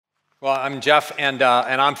Well, I'm Jeff, and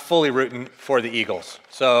I'm fully rooting for the Eagles.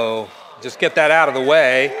 So just get that out of the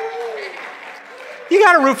way. You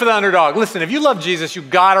got to root for the underdog. Listen, if you love Jesus, you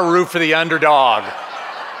got to root for the underdog.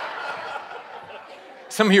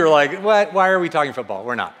 Some of you are like, what? Why are we talking football?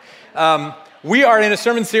 We're not. We are in a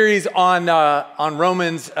sermon series on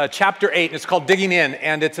Romans chapter 8, and it's called Digging In,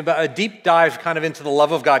 and it's about a deep dive kind of into the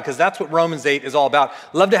love of God, because that's what Romans 8 is all about.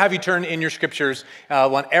 Love to have you turn in your scriptures.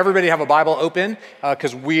 Want everybody to have a Bible open,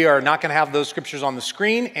 because we are not going to have those scriptures on the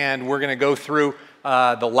screen, and we're going to go through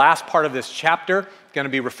the last part of this chapter, going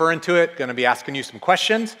to be referring to it, going to be asking you some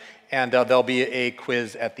questions, and there'll be a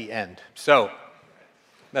quiz at the end. So,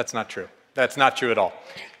 that's not true. That's not true at all.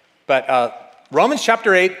 But Romans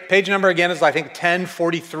chapter 8, page number again is I think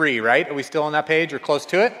 1043, right? Are we still on that page or close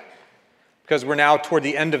to it? Because we're now toward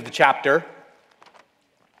the end of the chapter.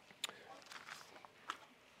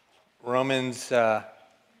 Romans 8,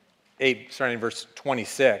 starting in verse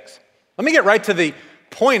 26. Let me get right to the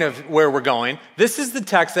point of where we're going. This is the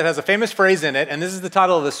text that has a famous phrase in it, and this is the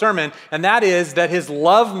title of the sermon, and that is that his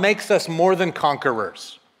love makes us more than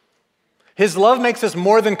conquerors. His love makes us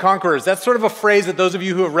more than conquerors. That's sort of a phrase that those of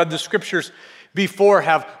you who have read the scriptures before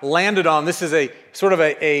have landed on. This is a sort of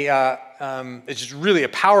it's just really a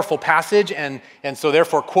powerful passage, and so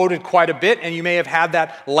therefore quoted quite a bit, and you may have had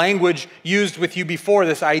that language used with you before,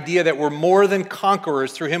 this idea that we're more than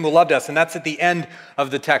conquerors through him who loved us, and that's at the end of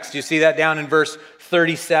the text. You see that down in verse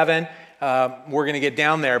 37. We're going to get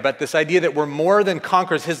down there, but this idea that we're more than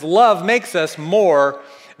conquerors, his love makes us more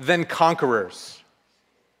than conquerors.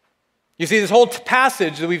 You see, this whole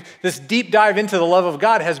passage, this deep dive into the love of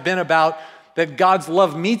God has been about that God's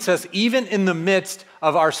love meets us even in the midst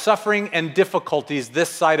of our suffering and difficulties this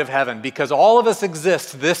side of heaven, because all of us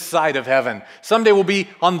exist this side of heaven. Someday we'll be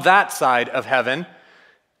on that side of heaven,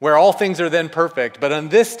 where all things are then perfect. But on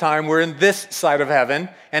this time, we're in this side of heaven.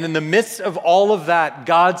 And in the midst of all of that,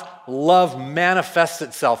 God's love manifests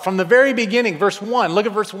itself. From the very beginning, verse 1, look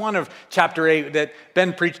at verse 1 of chapter 8 that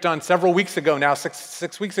Ben preached on several weeks ago now,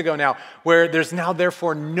 six weeks ago now, where there's now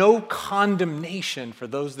therefore no condemnation for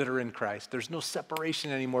those that are in Christ. There's no separation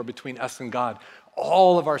anymore between us and God.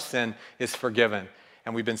 All of our sin is forgiven,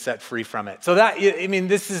 and we've been set free from it. So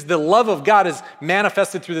this is the love of God is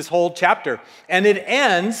manifested through this whole chapter. And it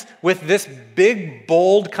ends with this big,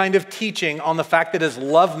 bold kind of teaching on the fact that his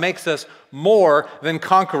love makes us more than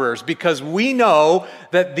conquerors, because we know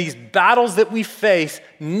that these battles that we face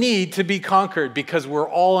need to be conquered, because we're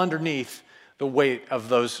all underneath the weight of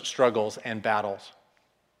those struggles and battles.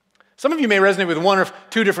 Some of you may resonate with one or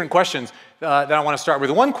two different questions that I want to start with.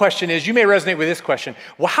 One question is, you may resonate with this question.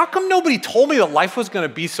 Well, how come nobody told me that life was going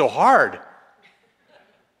to be so hard?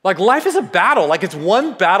 Like, life is a battle. Like, it's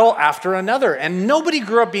one battle after another. And nobody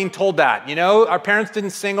grew up being told that. You know, our parents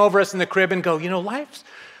didn't sing over us in the crib and go, life's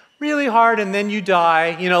really hard and then you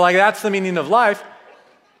die. Like, that's the meaning of life.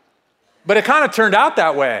 But it kind of turned out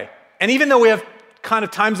that way. And even though we have kind of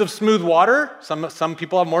times of smooth water, some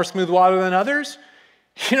people have more smooth water than others,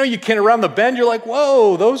 you can around the bend, you're like,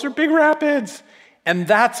 whoa, those are big rapids. And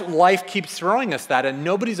that's life keeps throwing us that, and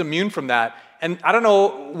nobody's immune from that. And I don't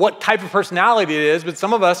know what type of personality it is, but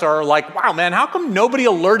some of us are like, wow, man, how come nobody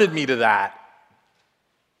alerted me to that?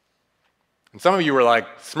 And some of you are like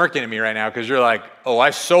smirking at me right now because you're like, oh, I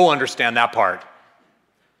so understand that part.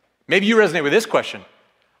 Maybe you resonate with this question.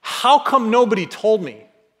 How come nobody told me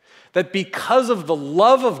that because of the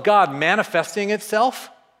love of God manifesting itself,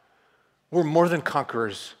 we're more than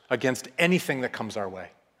conquerors against anything that comes our way?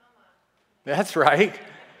 That's right.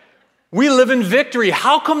 We live in victory.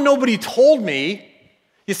 How come nobody told me?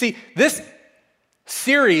 You see, this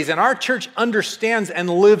series and our church understands and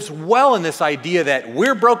lives well in this idea that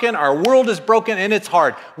we're broken, our world is broken, and it's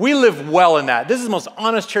hard. We live well in that. This is the most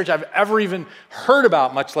honest church I've ever even heard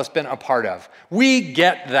about, much less been a part of. We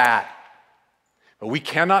get that. But we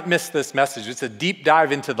cannot miss this message. It's a deep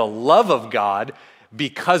dive into the love of God,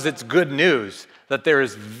 because it's good news that there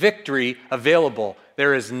is victory available.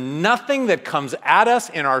 There is nothing that comes at us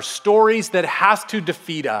in our stories that has to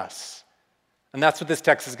defeat us. And that's what this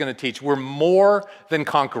text is going to teach. We're more than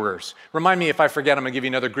conquerors. Remind me if I forget, I'm going to give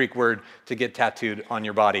you another Greek word to get tattooed on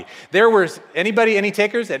your body. Any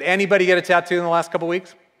takers? Did anybody get a tattoo in the last couple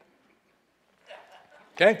weeks?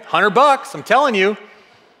 Okay, $100, I'm telling you.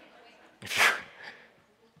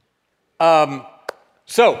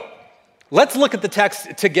 So, let's look at the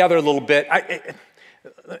text together a little bit.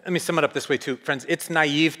 Let me sum it up this way too. Friends, it's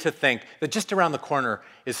naive to think that just around the corner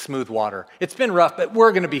is smooth water. It's been rough, but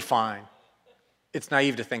we're going to be fine. It's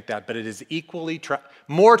naive to think that, but it is equally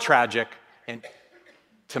more tragic and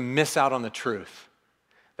to miss out on the truth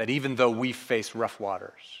that even though we face rough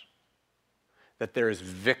waters, that there is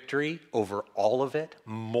victory over all of it,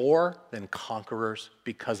 more than conquerors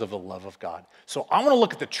because of the love of God. So I want to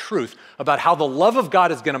look at the truth about how the love of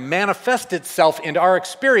God is going to manifest itself into our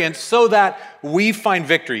experience so that we find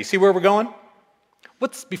victory. See where we're going?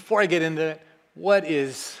 Before I get into it,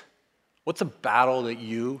 what's a battle that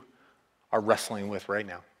you are wrestling with right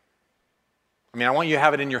now? I mean, I want you to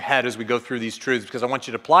have it in your head as we go through these truths, because I want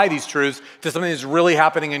you to apply these truths to something that's really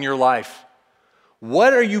happening in your life.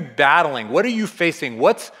 What are you battling? What are you facing?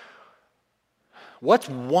 What's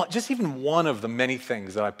one, just even one of the many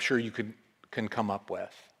things that I'm sure you can come up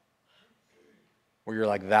with where you're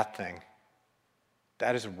like, that thing,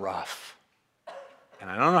 that is rough. And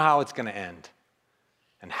I don't know how it's going to end.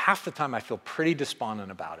 And half the time I feel pretty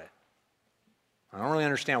despondent about it. I don't really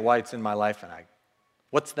understand why it's in my life. And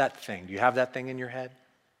what's that thing? Do you have that thing in your head?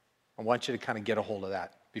 I want you to kind of get a hold of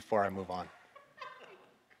that before I move on.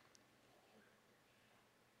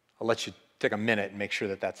 I'll let you take a minute and make sure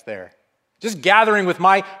that that's there. Just gathering with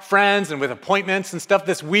my friends and with appointments and stuff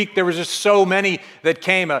this week, there was just so many that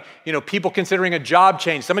came. People considering a job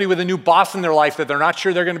change, somebody with a new boss in their life that they're not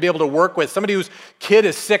sure they're going to be able to work with, somebody whose kid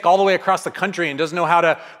is sick all the way across the country and doesn't know how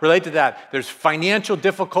to relate to that. There's financial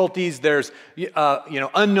difficulties. There's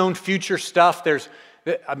unknown future stuff. As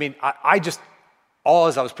I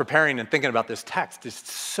was preparing and thinking about this text, there's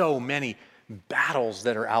so many battles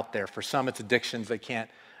that are out there. For some, it's addictions they can't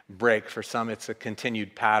break. For some, it's a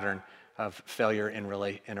continued pattern of failure in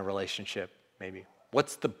a relationship, maybe.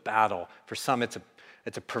 What's the battle? For some, it's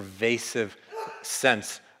a pervasive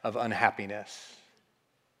sense of unhappiness.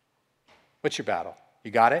 What's your battle?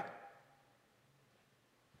 You got it?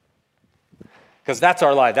 Because that's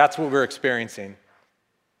our life. That's what we're experiencing.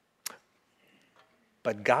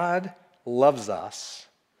 But God loves us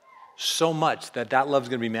so much that love is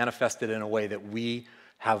going to be manifested in a way that we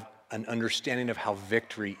have an understanding of how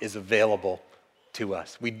victory is available to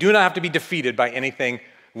us. We do not have to be defeated by anything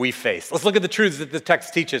we face. Let's look at the truths that the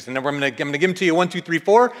text teaches, and then I'm going to give them to you 1, 2, 3,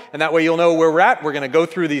 4, and that way you'll know where we're at. We're going to go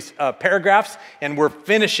through these paragraphs, and we're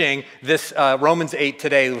finishing this Romans 8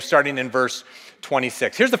 today. We're starting in verse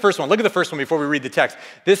 26. Here's the first one. Look at the first one before we read the text.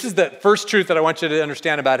 This is the first truth that I want you to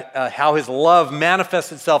understand about how his love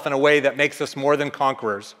manifests itself in a way that makes us more than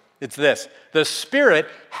conquerors. It's this: the Spirit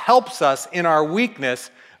helps us in our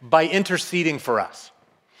weakness by interceding for us.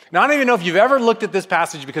 Now, I don't even know if you've ever looked at this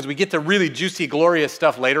passage, because we get to really juicy, glorious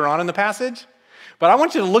stuff later on in the passage. But I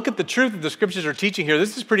want you to look at the truth that the scriptures are teaching here.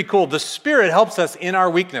 This is pretty cool. The Spirit helps us in our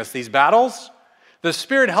weakness, these battles. The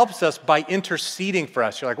Spirit helps us by interceding for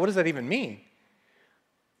us. You're like, what does that even mean?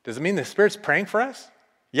 Does it mean the Spirit's praying for us?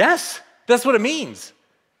 Yes, that's what it means.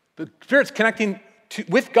 The Spirit's connecting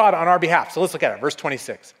with God on our behalf. So let's look at it. Verse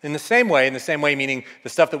 26. In the same way meaning the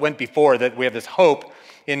stuff that went before, that we have this hope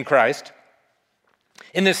in Christ.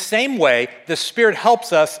 In the same way, the Spirit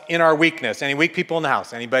helps us in our weakness. Any weak people in the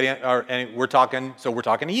house? Anybody? We're talking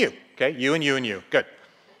to you, okay? You and you and you. Good.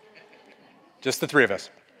 Just the three of us.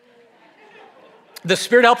 The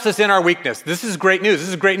Spirit helps us in our weakness. This is great news. This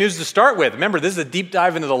is great news to start with. Remember, this is a deep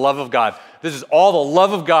dive into the love of God. This is all the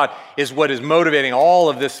love of God is what is motivating all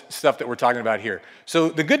of this stuff that we're talking about here. So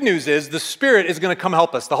the good news is the Spirit is going to come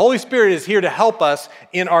help us. The Holy Spirit is here to help us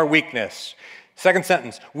in our weakness. Second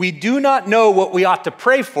sentence, we do not know what we ought to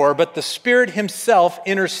pray for, but the Spirit himself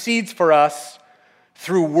intercedes for us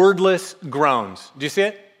through wordless groans. Do you see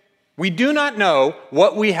it? We do not know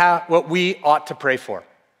what we ought to pray for.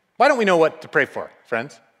 Why don't we know what to pray for,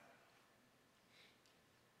 friends?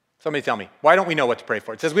 Somebody tell me. Why don't we know what to pray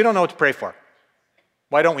for? It says we don't know what to pray for.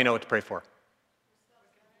 Why don't we know what to pray for?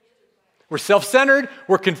 We're self-centered.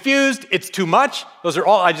 We're confused. It's too much. Those are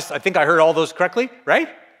all, I think I heard all those correctly, right?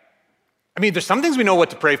 I mean, there's some things we know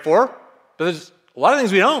what to pray for, but there's a lot of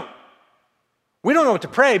things we don't. We don't know what to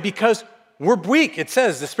pray because we're weak. It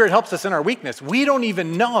says the Spirit helps us in our weakness. We don't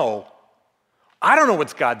even know. I don't know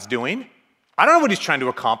what God's doing. I don't know what he's trying to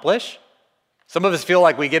accomplish. Some of us feel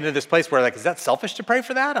like we get into this place where, like, is that selfish to pray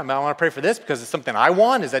for that? I want to pray for this because it's something I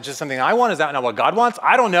want. Is that just something I want? Is that not what God wants?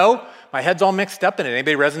 I don't know. My head's all mixed up in it.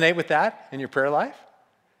 Anybody resonate with that in your prayer life?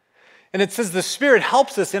 And it says the Spirit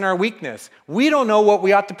helps us in our weakness. We don't know what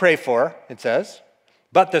we ought to pray for, it says,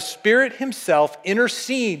 but the Spirit himself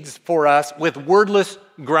intercedes for us with wordless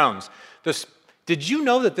groans. Did you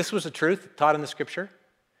know that this was a truth taught in the scripture?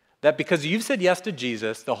 That because you've said yes to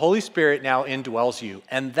Jesus, the Holy Spirit now indwells you.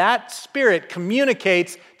 And that Spirit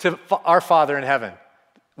communicates to our Father in heaven.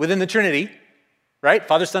 Within the Trinity, right?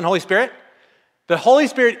 Father, Son, Holy Spirit. The Holy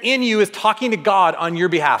Spirit in you is talking to God on your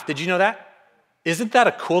behalf. Did you know that? Isn't that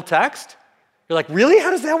a cool text? You're like, really? How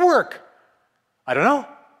does that work? I don't know.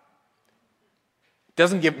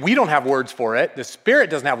 We don't have words for it. The Spirit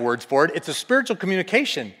doesn't have words for it. It's a spiritual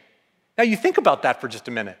communication. Now you think about that for just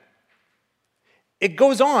a minute. It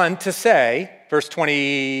goes on to say, verse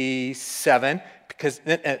 27,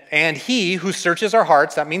 and he who searches our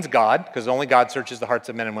hearts, that means God, because only God searches the hearts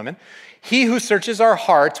of men and women. He who searches our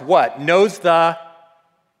hearts, what? Knows the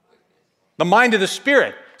mind of the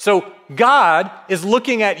Spirit. So God is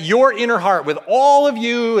looking at your inner heart with all of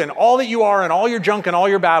you and all that you are and all your junk and all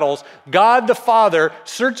your battles. God the Father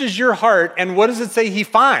searches your heart, and what does it say he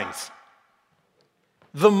finds?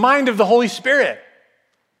 The mind of the Holy Spirit.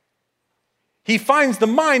 He finds the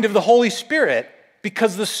mind of the Holy Spirit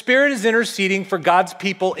because the Spirit is interceding for God's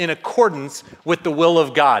people in accordance with the will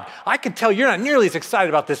of God. I can tell you're not nearly as excited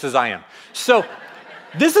about this as I am. So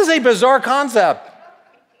this is a bizarre concept.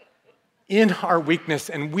 In our weakness,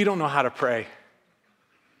 and we don't know how to pray,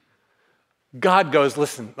 God goes,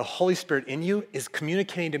 listen, the Holy Spirit in you is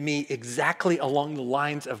communicating to me exactly along the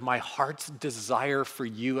lines of my heart's desire for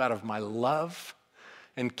you out of my love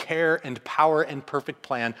and care and power and perfect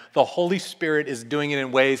plan. The Holy Spirit is doing it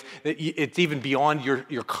in ways that it's even beyond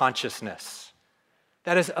your consciousness.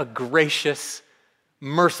 That is a gracious,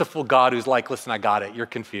 merciful God who's like, listen, I got it. You're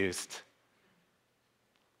confused.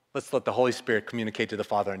 Let's let the Holy Spirit communicate to the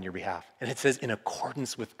Father on your behalf. And it says, in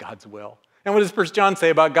accordance with God's will. And what does 1 John say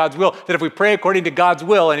about God's will? That if we pray according to God's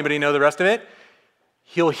will, anybody know the rest of it?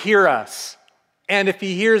 He'll hear us. And if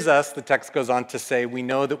he hears us, the text goes on to say, we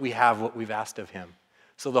know that we have what we've asked of him.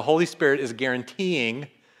 So the Holy Spirit is guaranteeing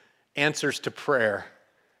answers to prayer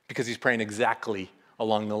because he's praying exactly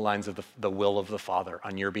along the lines of the will of the Father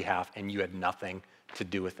on your behalf, and you had nothing to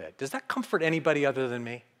do with it. Does that comfort anybody other than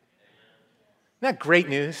me? Isn't that great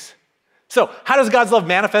news? So how does God's love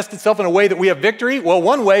manifest itself in a way that we have victory? Well,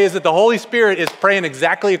 one way is that the Holy Spirit is praying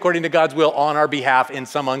exactly according to God's will on our behalf in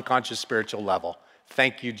some unconscious spiritual level.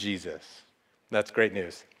 Thank you, Jesus. That's great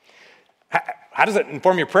news. How does it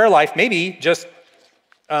inform your prayer life? Maybe just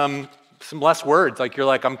some less words. Like you're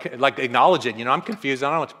like, acknowledge it. I'm confused. I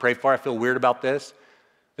don't know what to pray for. I feel weird about this.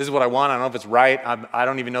 This is what I want. I don't know if it's right. I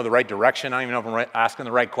don't even know the right direction. I don't even know if I'm asking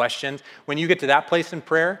the right questions. When you get to that place in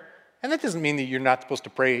prayer, and that doesn't mean that you're not supposed to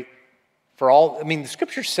pray for all. The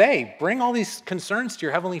scriptures say, bring all these concerns to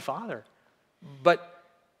your Heavenly Father. But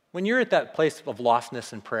when you're at that place of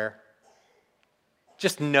lostness in prayer,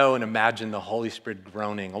 just know and imagine the Holy Spirit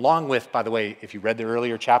groaning. Along with, by the way, if you read the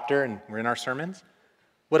earlier chapter and we're in our sermons,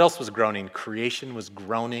 what else was groaning? Creation was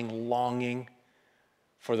groaning, longing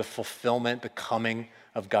for the fulfillment, the coming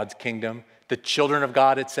of God's kingdom. The children of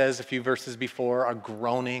God, it says a few verses before, are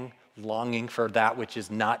groaning, longing for that which is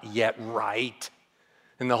not yet right.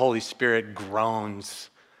 And the Holy Spirit groans,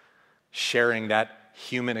 sharing that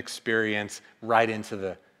human experience right into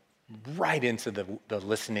the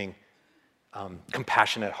listening,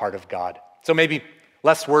 compassionate heart of God. So maybe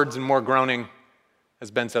less words and more groaning.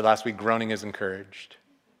 As Ben said last week, groaning is encouraged.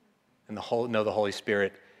 And the Holy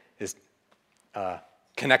Spirit is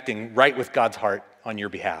connecting right with God's heart on your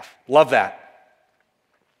behalf. Love that.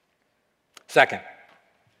 Second,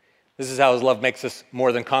 this is how his love makes us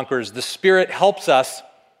more than conquerors. The Spirit helps us.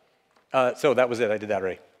 So that was it. I did that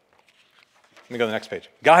already. Let me go to the next page.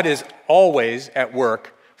 God is always at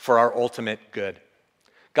work for our ultimate good.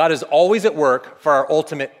 God is always at work for our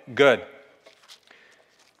ultimate good.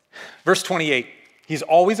 Verse 28, he's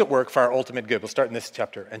always at work for our ultimate good. We'll start in this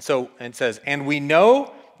chapter. And it says, and we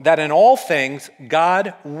know that in all things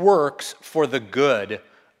God works for the good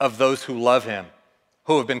of those who love him,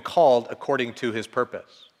 who have been called according to his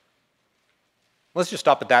purpose. Let's just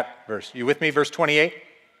stop at that verse. You with me? Verse 28.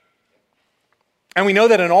 And we know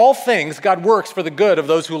that in all things God works for the good of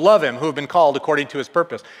those who love him, who have been called according to his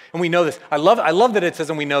purpose. And we know this. I love that it says,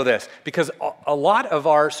 and we know this, because a lot of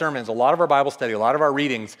our sermons, a lot of our Bible study, a lot of our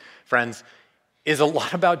readings, friends, is a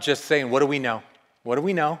lot about just saying, what do we know? What do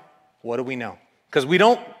we know? What do we know? Because we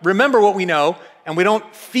don't remember what we know, and we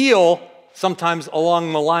don't feel sometimes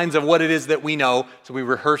along the lines of what it is that we know, so we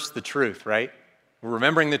rehearse the truth, right? We're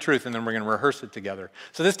remembering the truth, and then we're going to rehearse it together.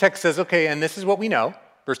 So this text says, okay, and this is what we know,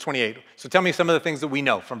 verse 28. So tell me some of the things that we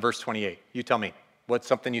know from verse 28. You tell me. What's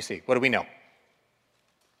something you see? What do we know?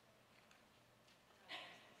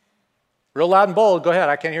 Real loud and bold. Go ahead.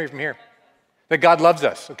 I can't hear you from here. That God loves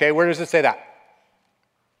us. Okay, where does it say that?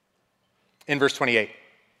 In verse 28.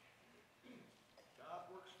 God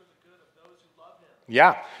works for the good of those who love him.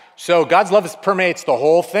 Yeah. So God's love permeates the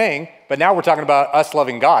whole thing, but now we're talking about us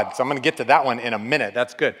loving God. So I'm going to get to that one in a minute.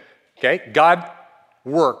 That's good. Okay? God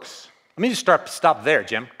works. Let me just stop there,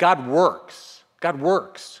 Jim. God works. God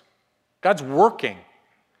works. God's working.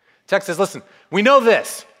 Text says, listen, we know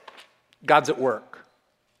this. God's at work.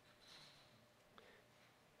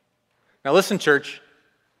 Now listen, church,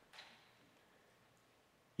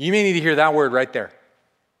 You may need to hear that word right there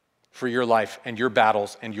for your life and your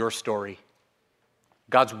battles and your story.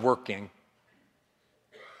 God's working.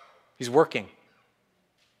 He's working.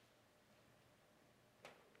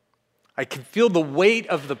 I can feel the weight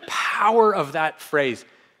of the power of that phrase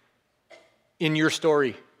in your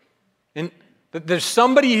story. And there's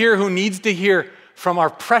somebody here who needs to hear from our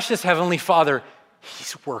precious Heavenly Father,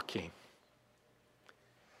 He's working.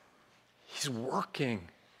 He's working.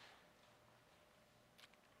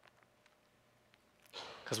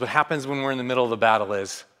 Because what happens when we're in the middle of the battle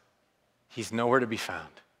is He's nowhere to be found.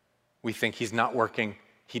 We think He's not working.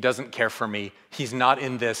 He doesn't care for me. He's not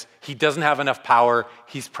in this. He doesn't have enough power.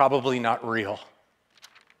 He's probably not real.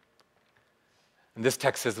 And this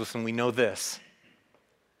text says, listen, we know this.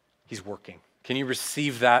 He's working. Can you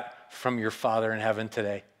receive that from your Father in heaven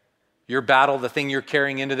today? Your battle, the thing you're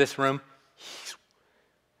carrying into this room,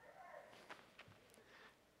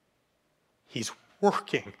 He's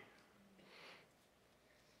working.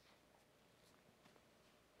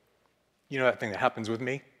 You know that thing that happens with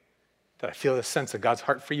me? That I feel the sense of God's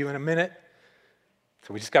heart for you in a minute?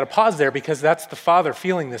 So we just got to pause there because that's the Father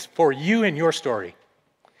feeling this for you in your story.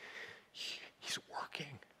 He's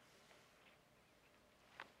working.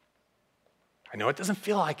 I know it doesn't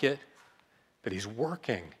feel like it, but He's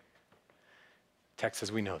working. The text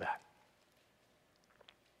says we know that.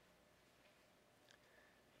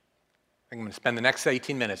 I'm going to spend the next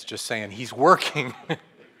 18 minutes just saying He's working.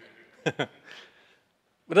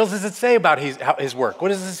 What else does it say about his work? What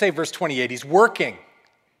does it say, verse 28? He's working.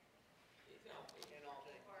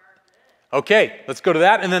 Okay, let's go to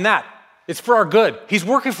that and then that. It's for our good. He's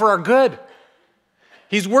working for our good.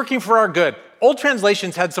 He's working for our good. Old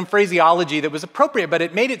translations had some phraseology that was appropriate, but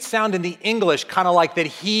it made it sound in the English kind of like that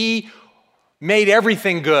He made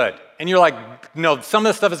everything good. And you're like, no, some of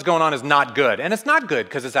the stuff that's going on is not good. And it's not good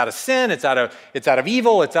because it's out of sin, it's out of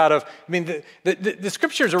evil, the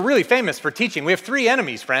scriptures are really famous for teaching. We have three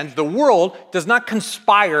enemies, friends. The world does not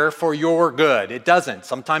conspire for your good. It doesn't.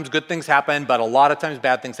 Sometimes good things happen, but a lot of times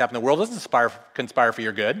bad things happen. The world doesn't conspire for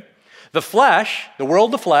your good. The flesh,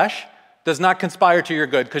 the flesh, does not conspire to your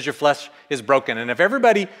good because your flesh is broken. And if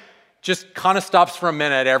everybody just kind of stops for a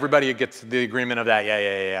minute, everybody gets the agreement of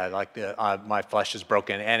that, my flesh is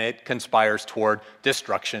broken, and it conspires toward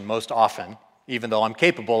destruction most often, even though I'm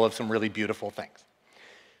capable of some really beautiful things.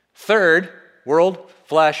 Third, world,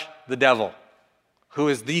 flesh, the devil, who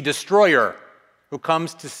is the destroyer, who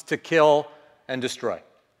comes to kill and destroy.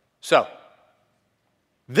 So,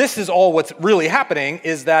 this is all what's really happening,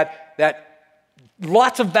 is that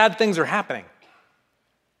lots of bad things are happening.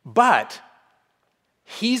 But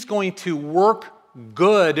He's going to work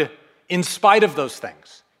good in spite of those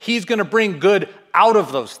things. He's going to bring good out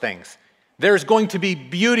of those things. There's going to be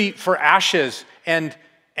beauty for ashes and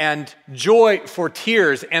joy for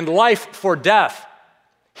tears and life for death.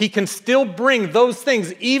 He can still bring those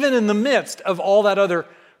things even in the midst of all that other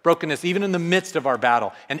brokenness, even in the midst of our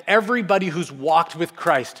battle. And everybody who's walked with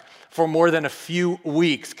Christ for more than a few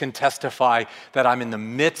weeks can testify that I'm in the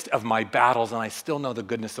midst of my battles and I still know the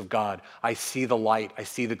goodness of God. I see the light. I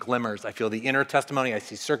see the glimmers. I feel the inner testimony. I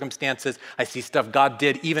see circumstances. I see stuff God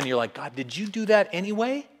did. Even you're like, God, did you do that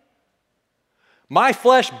anyway? My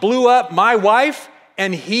flesh blew up my wife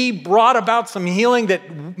and He brought about some healing that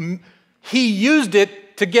He used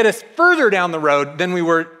it to get us further down the road than we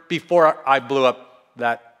were before I blew up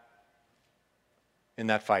in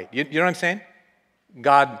that fight. You know what I'm saying?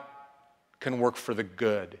 God can work for the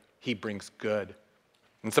good. He brings good.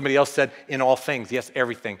 And somebody else said, in all things, yes,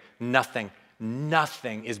 everything, nothing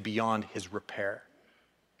is beyond His repair.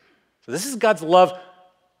 So this is God's love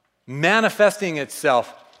manifesting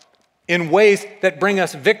itself in ways that bring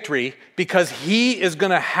us victory because He is going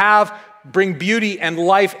to bring beauty and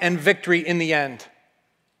life and victory in the end.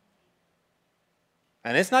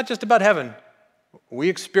 And it's not just about heaven. We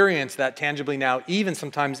experience that tangibly now, even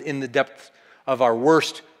sometimes in the depths of our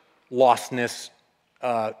worst lostness,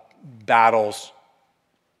 battles,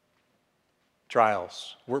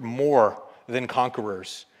 trials. We're more than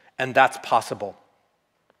conquerors, and that's possible.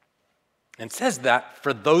 And it says that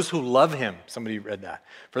for those who love Him. Somebody read that.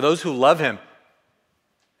 For those who love Him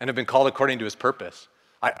and have been called according to His purpose.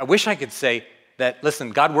 I wish I could say that,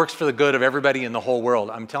 listen, God works for the good of everybody in the whole world.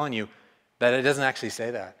 I'm telling you that it doesn't actually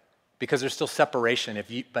say that because there's still separation.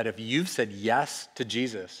 But if you've said yes to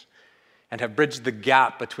Jesus and have bridged the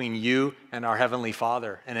gap between you and our Heavenly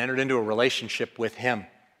Father and entered into a relationship with Him,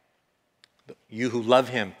 you who love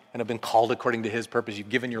Him and have been called according to His purpose, you've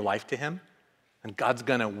given your life to Him, and God's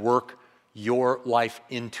going to work your life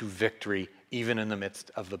into victory even in the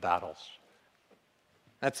midst of the battles.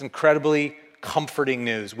 That's incredibly comforting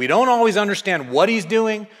news. We don't always understand what he's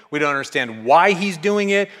doing. We don't understand why he's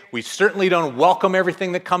doing it. We certainly don't welcome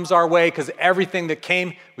everything that comes our way, because everything that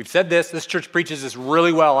came, we've said this church preaches this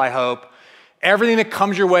really well, I hope. Everything that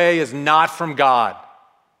comes your way is not from God.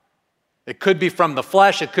 It could be from the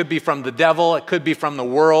flesh, it could be from the devil, it could be from the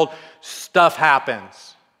world. Stuff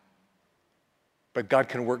happens. But God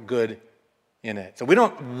can work good in it. So we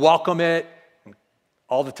don't welcome it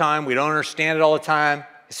all the time. We don't understand it all the time.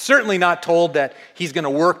 It's certainly not told that he's going to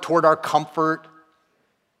work toward our comfort.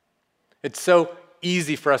 It's so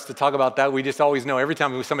easy for us to talk about that. We just always know every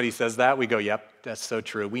time somebody says that, we go, yep, that's so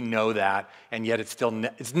true. We know that. And yet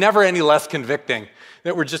it's never any less convicting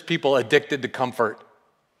that we're just people addicted to comfort.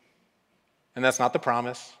 And that's not the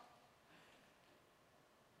promise.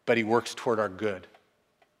 But he works toward our good.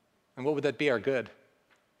 And what would that be, our good?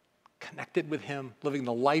 Connected with him, living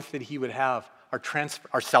the life that he would have,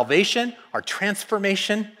 our salvation, our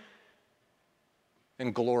transformation,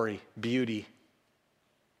 and glory, beauty.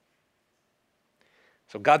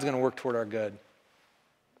 So God's going to work toward our good.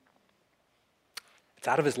 It's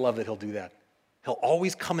out of his love that he'll do that. He'll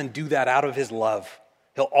always come and do that out of his love.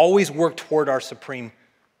 He'll always work toward our supreme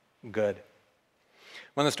good.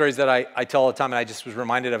 One of the stories that I tell all the time, and I just was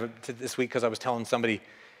reminded of it this week because I was telling somebody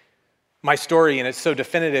my story, and it's so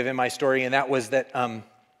definitive in my story, and that was that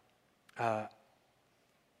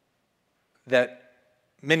that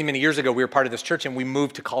many years ago we were part of this church and we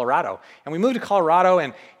moved to Colorado. And we moved to Colorado,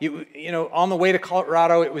 and you know, on the way to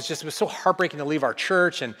Colorado, it was so heartbreaking to leave our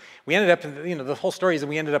church, and we ended up, the whole story is that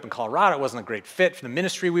we ended up in Colorado. It wasn't a great fit for the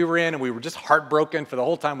ministry we were in, and we were just heartbroken for the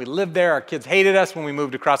whole time we lived there. Our kids hated us when we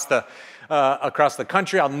moved across the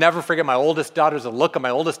country. I'll never forget the look of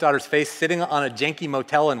my oldest daughter's face sitting on a janky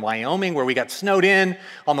motel in Wyoming where we got snowed in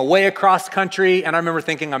on the way across country. And I remember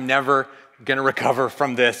thinking, I'm never going to recover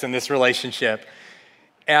from this and this relationship.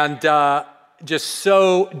 And just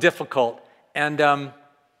so difficult. And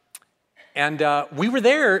we were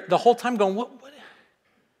there the whole time going,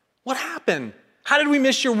 what happened? How did we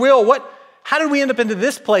miss your will? How did we end up into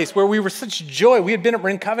this place where we were such joy? We had been at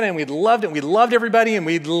Marin Covenant and we'd loved it, and we loved everybody, and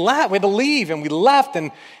we had to leave, and we left,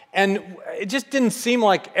 and it just didn't seem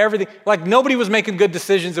like everything, like nobody was making good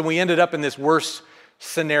decisions, and we ended up in this worse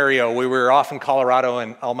scenario. We were off in Colorado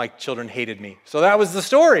and all my children hated me. So that was the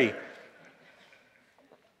story.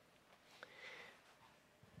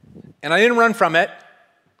 And I didn't run from it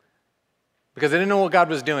because I didn't know what God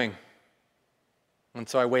was doing. And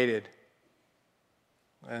so I waited.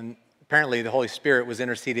 And apparently the Holy Spirit was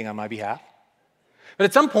interceding on my behalf. But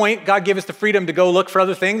at some point, God gave us the freedom to go look for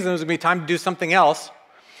other things, and it was going to be time to do something else.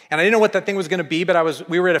 And I didn't know what that thing was going to be, but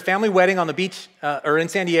we were at a family wedding on the beach, or in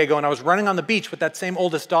San Diego, and I was running on the beach with that same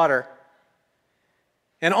oldest daughter.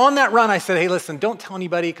 And on that run, I said, hey, listen, don't tell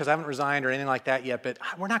anybody because I haven't resigned or anything like that yet, but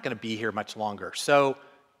we're not going to be here much longer. So,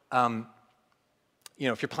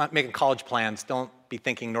 if you're making college plans, don't be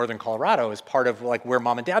thinking Northern Colorado is part of like where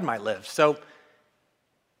mom and dad might live. So,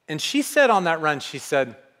 and she said on that run, she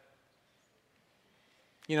said,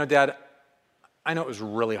 Dad, I know it was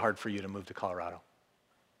really hard for you to move to Colorado.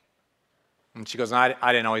 And she goes, I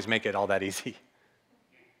didn't always make it all that easy.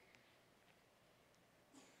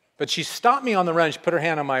 But she stopped me on the run. She put her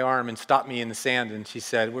hand on my arm and stopped me in the sand. And she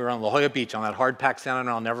said, we were on La Jolla Beach on that hard packed sand, and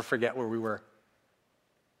I'll never forget where we were.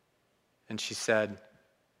 And she said,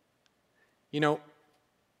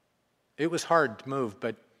 it was hard to move,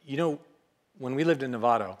 but when we lived in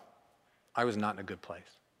Novato, I was not in a good place.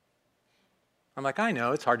 I'm like, I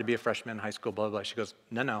know, it's hard to be a freshman in high school, blah, blah, blah. She goes,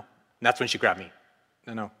 no. And that's when she grabbed me.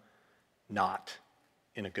 No, not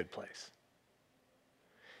in a good place.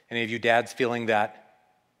 Any of you dads feeling that?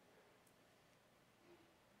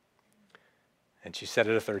 And she said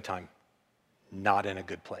it a third time, not in a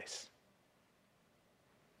good place.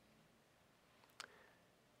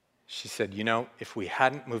 She said, if we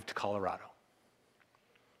hadn't moved to Colorado,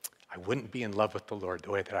 I wouldn't be in love with the Lord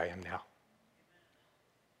the way that I am now.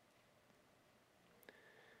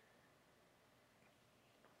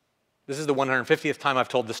 This is the 150th time I've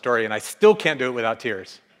told the story, and I still can't do it without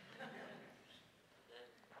tears.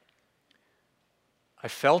 I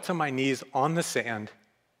fell to my knees on the sand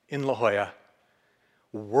in La Jolla,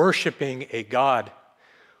 worshiping a God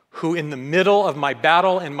who in the middle of my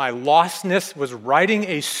battle and my lostness was writing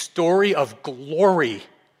a story of glory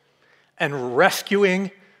and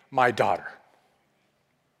rescuing my daughter.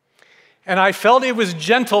 And I felt it was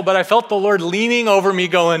gentle, but I felt the Lord leaning over me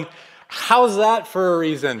going, how's that for a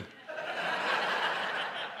reason?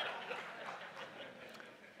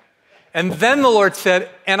 And then the Lord said,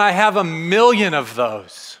 and I have 1 million of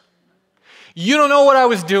those. You don't know what I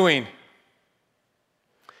was doing.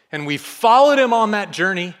 And we followed him on that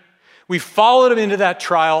journey. We followed him into that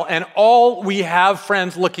trial, and all we have,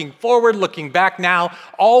 friends, looking forward, looking back now,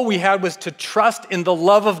 all we had was to trust in the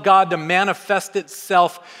love of God to manifest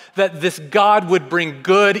itself, that this God would bring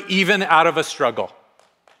good even out of a struggle.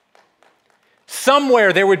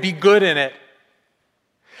 Somewhere there would be good in it.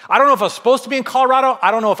 I don't know if I was supposed to be in Colorado.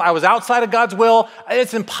 I don't know if I was outside of God's will.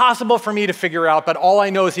 It's impossible for me to figure out, but all I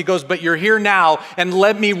know is he goes, but you're here now, and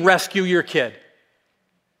let me rescue your kid.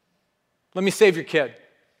 Let me save your kid.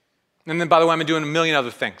 And then, by the way, I'm doing a million other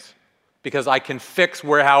things because I can fix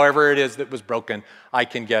however it is that was broken, I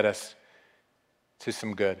can get us to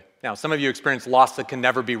some good. Now, some of you experience loss that can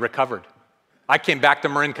never be recovered. I came back to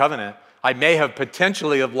Marin Covenant. I may have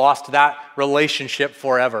potentially have lost that relationship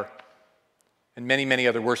forever. And many, many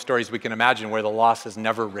other worse stories we can imagine where the loss is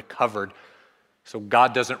never recovered. So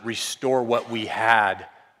God doesn't restore what we had,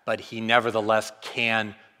 but he nevertheless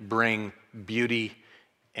can bring beauty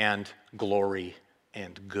and glory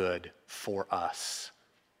and good for us,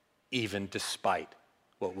 even despite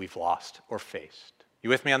what we've lost or faced. You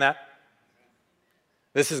with me on that?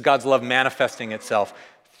 This is God's love manifesting itself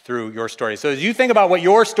through your story. So as you think about what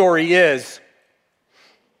your story is,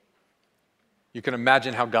 you can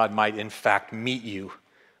imagine how God might in fact meet you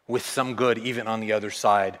with some good even on the other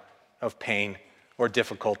side of pain or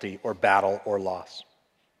difficulty or battle or loss.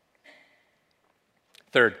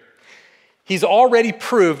 Third, he's already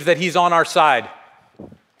proved that he's on our side.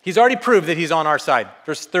 He's already proved that he's on our side.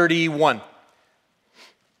 Verse 31.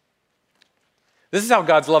 This is how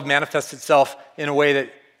God's love manifests itself in a way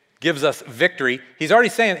that gives us victory. He's already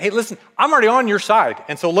saying, hey, listen, I'm already on your side.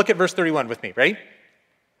 And so look at verse 31 with me, ready?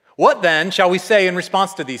 What then shall we say in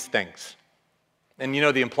response to these things? And you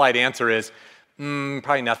know the implied answer is,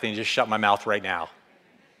 probably nothing, just shut my mouth right now.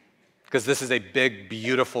 Because this is a big,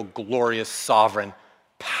 beautiful, glorious, sovereign,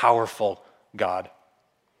 powerful God.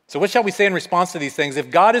 So what shall we say in response to these things?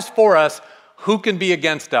 If God is for us, who can be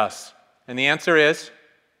against us? And the answer is,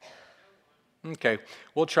 okay,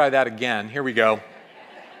 we'll try that again. Here we go.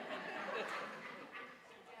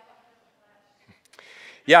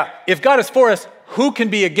 Yeah, if God is for us, who can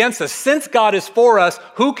be against us? Since God is for us,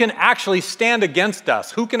 who can actually stand against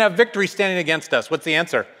us? Who can have victory standing against us? What's the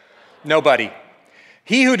answer? Nobody.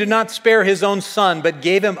 He who did not spare his own son, but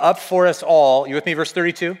gave him up for us all. You with me, verse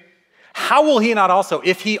 32? How will he not also,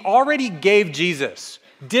 if he already gave Jesus,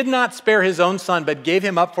 did not spare his own son, but gave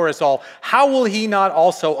him up for us all, how will he not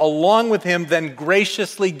also, along with him, then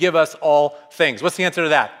graciously give us all things? What's the answer to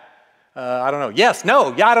that? I don't know. Yes,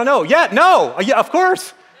 no, yeah, I don't know. Yeah, no, yeah, of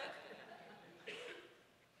course.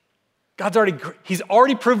 He's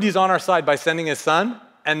already proved he's on our side by sending his son,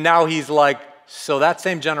 and now he's like, so that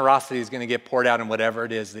same generosity is going to get poured out in whatever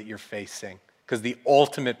it is that you're facing, because the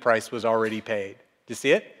ultimate price was already paid. Do you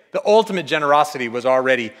see it? The ultimate generosity was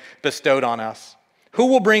already bestowed on us. Who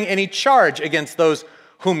will bring any charge against those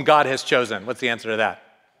whom God has chosen? What's the answer to that?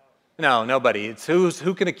 No, nobody. It's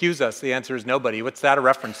who can accuse us? The answer is nobody. What's that a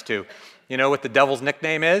reference to? You know what the devil's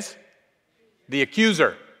nickname is? The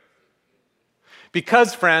accuser.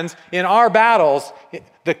 Because, friends, in our battles,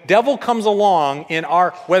 the devil comes along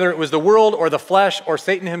whether it was the world or the flesh or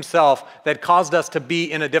Satan himself that caused us to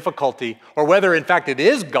be in a difficulty, or whether, in fact, it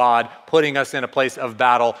is God putting us in a place of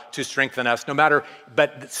battle to strengthen us,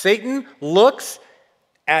 but Satan looks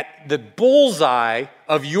at the bullseye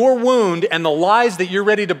of your wound and the lies that you're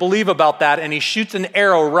ready to believe about that, and he shoots an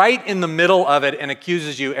arrow right in the middle of it and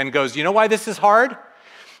accuses you and goes, you know why this is hard?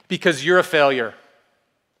 Because you're a failure.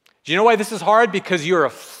 Do you know why this is hard? Because you're a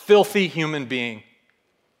filthy human being.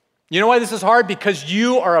 You know why this is hard? Because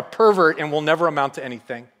you are a pervert and will never amount to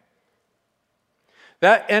anything.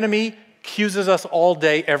 That enemy accuses us all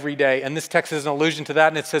day, every day, and this text is an allusion to that,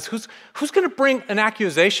 and it says, who's going to bring an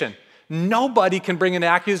accusation? Nobody can bring an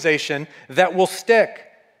accusation that will stick.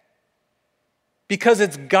 Because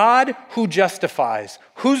it's God who justifies.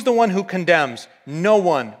 Who's the one who condemns? No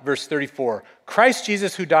one, verse 34. Christ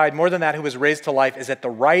Jesus, who died, more than that, who was raised to life, is at the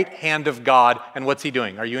right hand of God. And what's he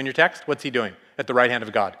doing? Are you in your text? What's he doing at the right hand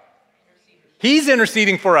of God? He's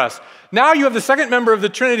interceding for us. Now you have the second member of the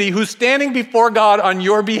Trinity who's standing before God on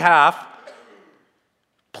your behalf,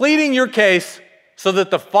 pleading your case so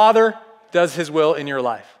that the Father does his will in your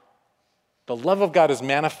life. The love of God is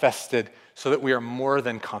manifested so that we are more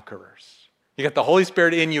than conquerors. You got the Holy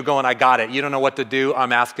Spirit in you going, I got it. You don't know what to do.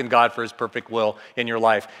 I'm asking God for his perfect will in your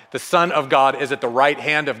life. The Son of God is at the right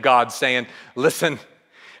hand of God saying, listen,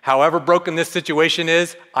 however broken this situation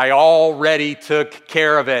is, I already took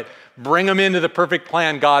care of it. Bring them into the perfect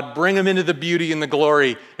plan, God. Bring them into the beauty and the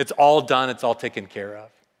glory. It's all done. It's all taken care of.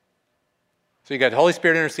 So you got the Holy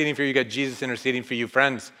Spirit interceding for you. You got Jesus interceding for you.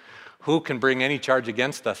 Friends, Who can bring any charge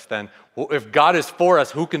against us then? Well, if God is for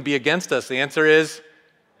us, who can be against us? The answer is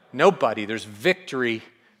nobody. There's victory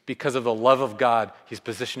because of the love of God. He's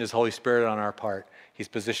positioned his Holy Spirit on our part. He's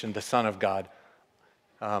positioned the Son of God,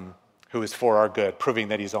 who is for our good, proving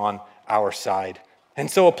that he's on our side. And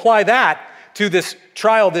so apply that to this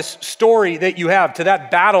trial, this story that you have, to that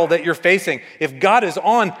battle that you're facing. If God is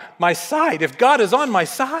on my side, if God is on my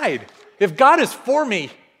side, if God is for me,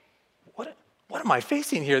 what am I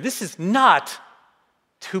facing here? This is not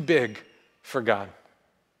too big for God.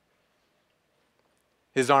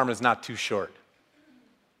 His arm is not too short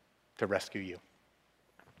to rescue you.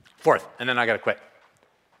 Fourth, and then I got to quit.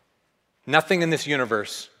 Nothing in this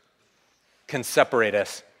universe can separate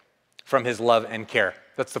us from his love and care.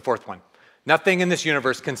 That's the fourth one. Nothing in this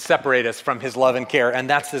universe can separate us from his love and care. And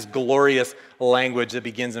that's this glorious language that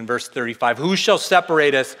begins in verse 35. Who shall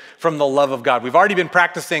separate us from the love of God? We've already been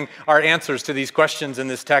practicing our answers to these questions in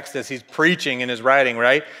this text as he's preaching in his writing,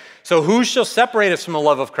 right? So who shall separate us from the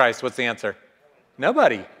love of Christ? What's the answer?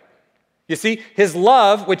 Nobody. You see, his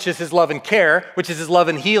love, which is his love and care, which is his love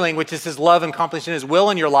and healing, which is his love and accomplishing his will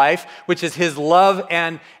in your life, which is his love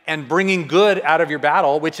and bringing good out of your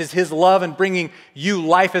battle, which is his love and bringing you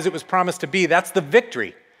life as it was promised to be. That's the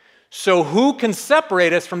victory. So who can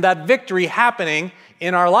separate us from that victory happening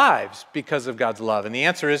in our lives because of God's love? And the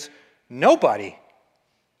answer is nobody.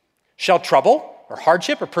 Shall trouble or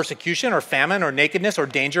hardship or persecution or famine or nakedness or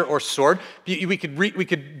danger or sword. We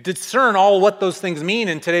could discern all what those things mean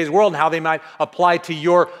in today's world and how they might apply to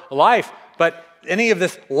your life. But any of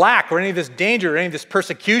this lack or any of this danger or any of this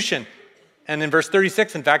persecution, and in verse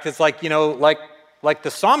 36, in fact, it's like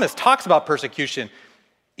the psalmist talks about persecution,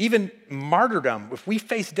 even martyrdom. If we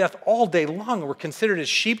face death all day long, we're considered as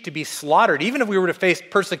sheep to be slaughtered. Even if we were to face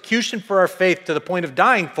persecution for our faith to the point of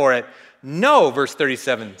dying for it, no, verse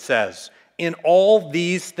 37 says, in all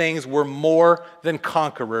these things we're more than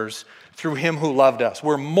conquerors through him who loved us.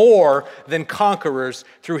 We're more than conquerors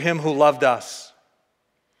through him who loved us.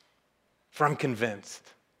 For I'm convinced.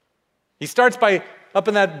 He starts by, up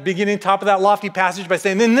in that beginning, top of that lofty passage, by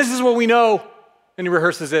saying, then this is what we know. And he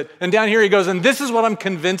rehearses it. And down here he goes, and this is what I'm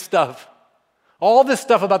convinced of. All this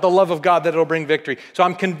stuff about the love of God that it'll bring victory. So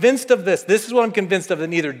I'm convinced of this. This is what I'm convinced of, that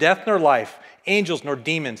neither death nor life, angels nor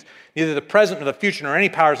demons, neither the present nor the future, nor any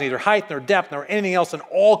powers, neither height nor depth, nor anything else in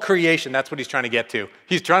all creation. That's what he's trying to get to.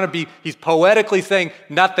 He's poetically saying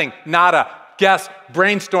nothing, nada, guess,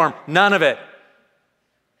 brainstorm, none of it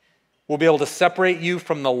will be able to separate you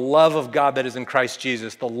from the love of God that is in Christ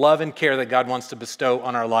Jesus, the love and care that God wants to bestow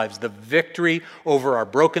on our lives, the victory over our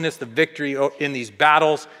brokenness, the victory in these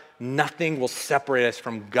battles. Nothing will separate us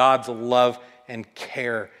from God's love and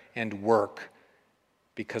care and work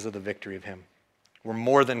because of the victory of him. We're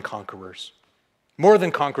more than conquerors. More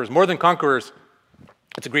than conquerors. More than conquerors.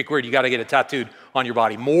 It's a Greek word. You got to get it tattooed on your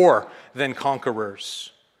body. More than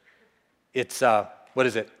conquerors. It's, what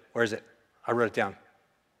is it? Where is it? I wrote it down.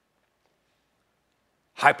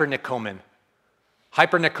 Hypernicomen.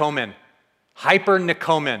 Hypernicomen.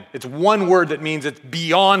 Hypernicomen. It's one word that means it's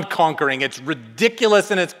beyond conquering. It's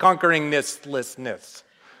ridiculous in its conqueringlessness.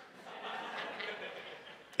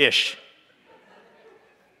 Ish.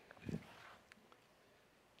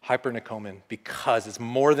 Hypernicomen, because it's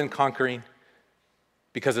more than conquering,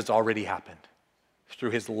 because it's already happened through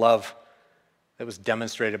his love that was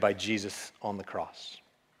demonstrated by Jesus on the cross.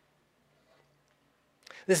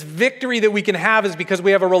 This victory that we can have is because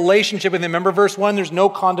we have a relationship with him. Remember verse 1, there's no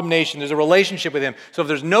condemnation. There's a relationship with him. So if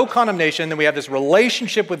there's no condemnation, then we have this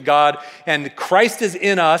relationship with God, and Christ is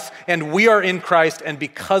in us, and we are in Christ, and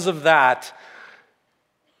because of that,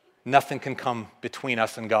 nothing can come between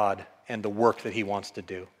us and God and the work that he wants to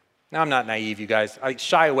do. Now, I'm not naive, you guys. I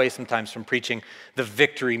shy away sometimes from preaching the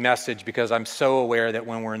victory message because I'm so aware that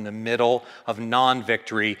when we're in the middle of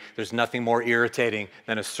non-victory, there's nothing more irritating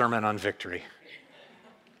than a sermon on victory.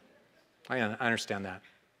 I understand that.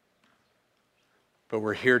 But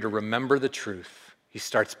we're here to remember the truth. He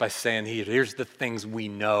starts by saying, here's the things we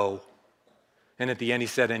know. And at the end he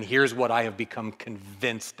said, and here's what I have become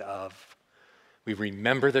convinced of. We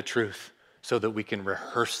remember the truth so that we can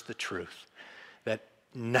rehearse the truth. That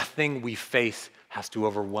nothing we face has to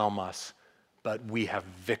overwhelm us, but we have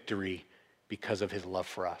victory because of his love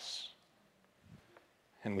for us.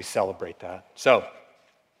 And we celebrate that. So,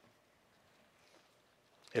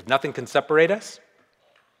 if nothing can separate us,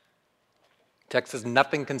 the text says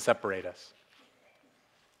nothing can separate us.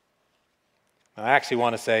 I actually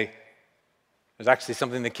want to say there's actually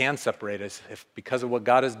something that can separate us. If because of what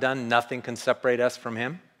God has done, nothing can separate us from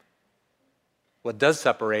him, what does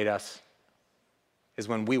separate us is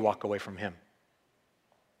when we walk away from him.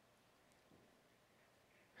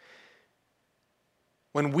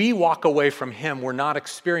 When we walk away from him, we're not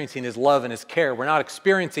experiencing his love and his care. We're not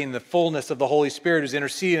experiencing the fullness of the Holy Spirit who's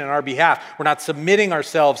interceding on our behalf. We're not submitting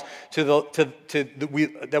ourselves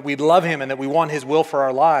that we love him and that we want his will for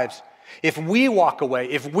our lives. If we walk away,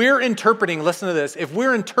 if we're interpreting, listen to this, if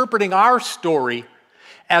we're interpreting our story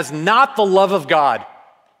as not the love of God,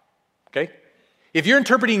 okay? If you're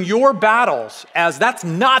interpreting your battles as that's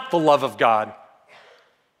not the love of God,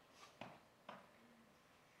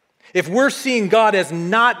 if we're seeing God as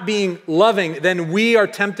not being loving, then we are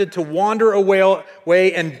tempted to wander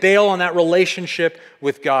away and bail on that relationship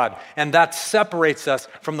with God. And that separates us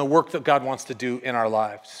from the work that God wants to do in our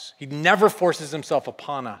lives. He never forces himself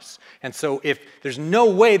upon us. And so if there's no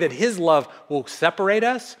way that his love will separate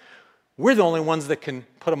us, we're the only ones that can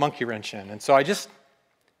put a monkey wrench in. And so as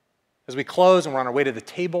we close and we're on our way to the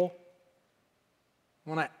table,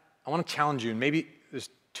 I want to challenge you. And maybe there's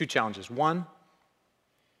two challenges. One,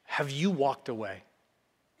 have you walked away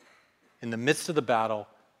in the midst of the battle,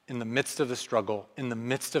 in the midst of the struggle, in the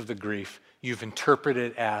midst of the grief? You've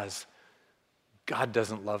interpreted it as, God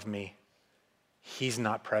doesn't love me. He's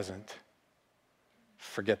not present.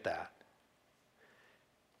 Forget that.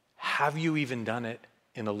 Have you even done it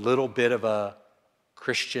in a little bit of a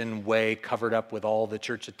Christian way, covered up with all the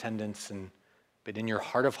church attendance, but in your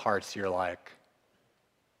heart of hearts, you're like,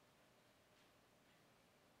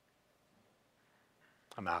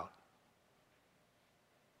 I'm out.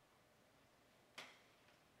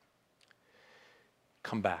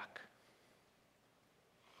 Come back.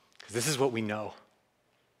 Because this is what we know.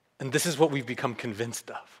 And this is what we've become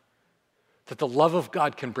convinced of. That the love of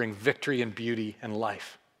God can bring victory and beauty and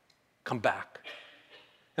life. Come back.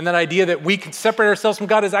 And that idea that we can separate ourselves from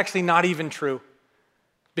God is actually not even true.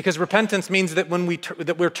 Because repentance means that when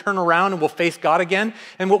we'll turn around and we'll face God again.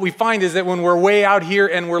 And what we find is that when we're way out here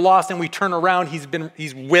and we're lost and we turn around, he's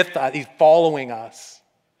with us, he's following us.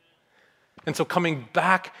 And so coming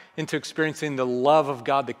back into experiencing the love of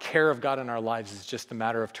God, the care of God in our lives is just a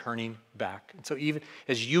matter of turning back. And so even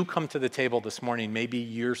as you come to the table this morning, maybe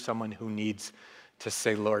you're someone who needs to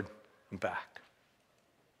say, Lord, I'm back.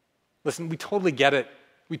 Listen, we totally get it.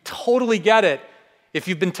 We totally get it. If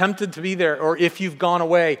you've been tempted to be there, or if you've gone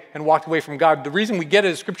away and walked away from God, the reason we get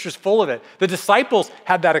it is Scripture's full of it. The disciples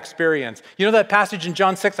had that experience. You know that passage in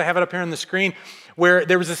John 6, I have it up here on the screen, where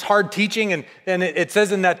there was this hard teaching, and it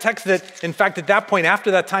says in that text that, in fact, at that point,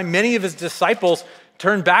 after that time, many of his disciples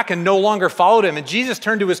turned back and no longer followed him. And Jesus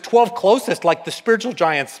turned to his 12 closest, like the spiritual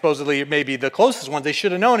giants, supposedly maybe the closest ones they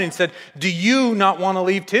should have known, and he said, do you not want to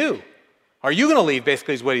leave too? Are you going to leave,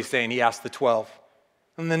 basically is what he's saying. He asked the 12.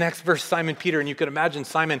 And the next verse, Simon Peter, and you could imagine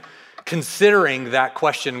Simon considering that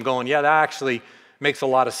question and going, yeah, that actually makes a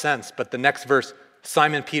lot of sense. But the next verse,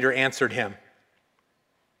 Simon Peter answered him,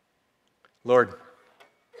 Lord,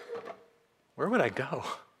 where would I go?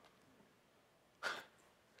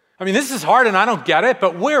 I mean, this is hard and I don't get it,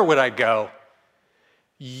 but where would I go?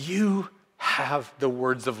 You have the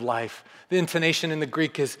words of life. The intonation in the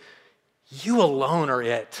Greek is, you alone are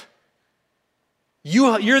it.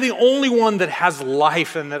 You're the only one that has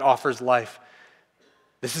life and that offers life.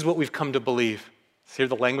 This is what we've come to believe. Hear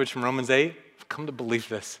the language from Romans 8? We've come to believe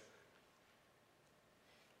this.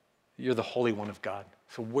 You're the Holy One of God.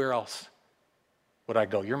 So where else would I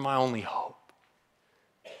go? You're my only hope.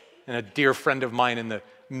 And a dear friend of mine in the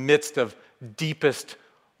midst of deepest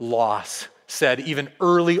loss said, even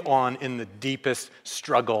early on in the deepest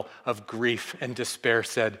struggle of grief and despair,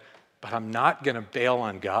 said, but I'm not going to bail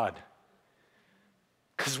on God.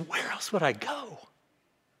 Because where else would I go?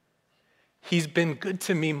 He's been good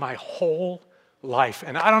to me my whole life.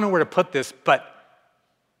 And I don't know where to put this, but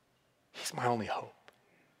he's my only hope.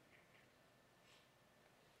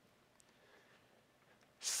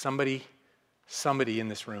 Somebody in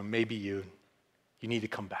this room, maybe you need to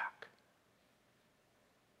come back.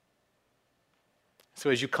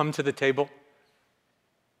 So as you come to the table,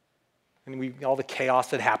 and all the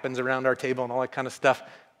chaos that happens around our table and all that kind of stuff,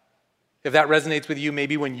 if that resonates with you,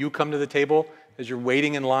 maybe when you come to the table, as you're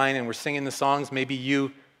waiting in line and we're singing the songs, maybe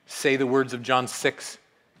you say the words of John 6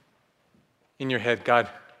 in your head, God,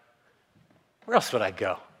 where else would I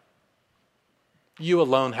go? You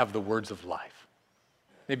alone have the words of life.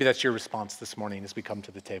 Maybe that's your response this morning as we come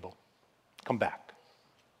to the table. Come back.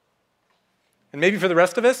 And maybe for the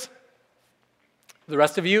rest of us, the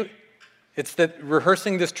rest of you, it's that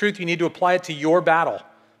rehearsing this truth, you need to apply it to your battle.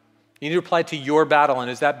 You need to apply it to your battle. And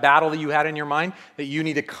is that battle that you had in your mind that you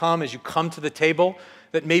need to come as you come to the table,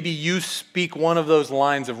 that maybe you speak one of those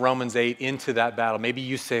lines of Romans 8 into that battle. Maybe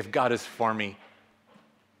you say, if God is for me,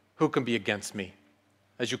 who can be against me?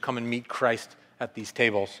 As you come and meet Christ at these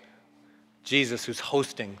tables. Jesus, who's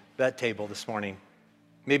hosting that table this morning,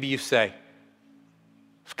 Maybe you say,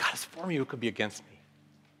 if God is for me, who could be against me?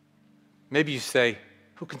 Maybe you say,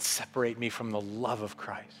 who can separate me from the love of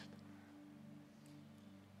Christ?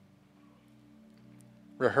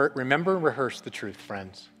 Remember and rehearse the truth,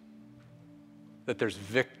 friends, that there's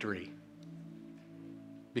victory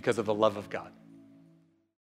because of the love of God.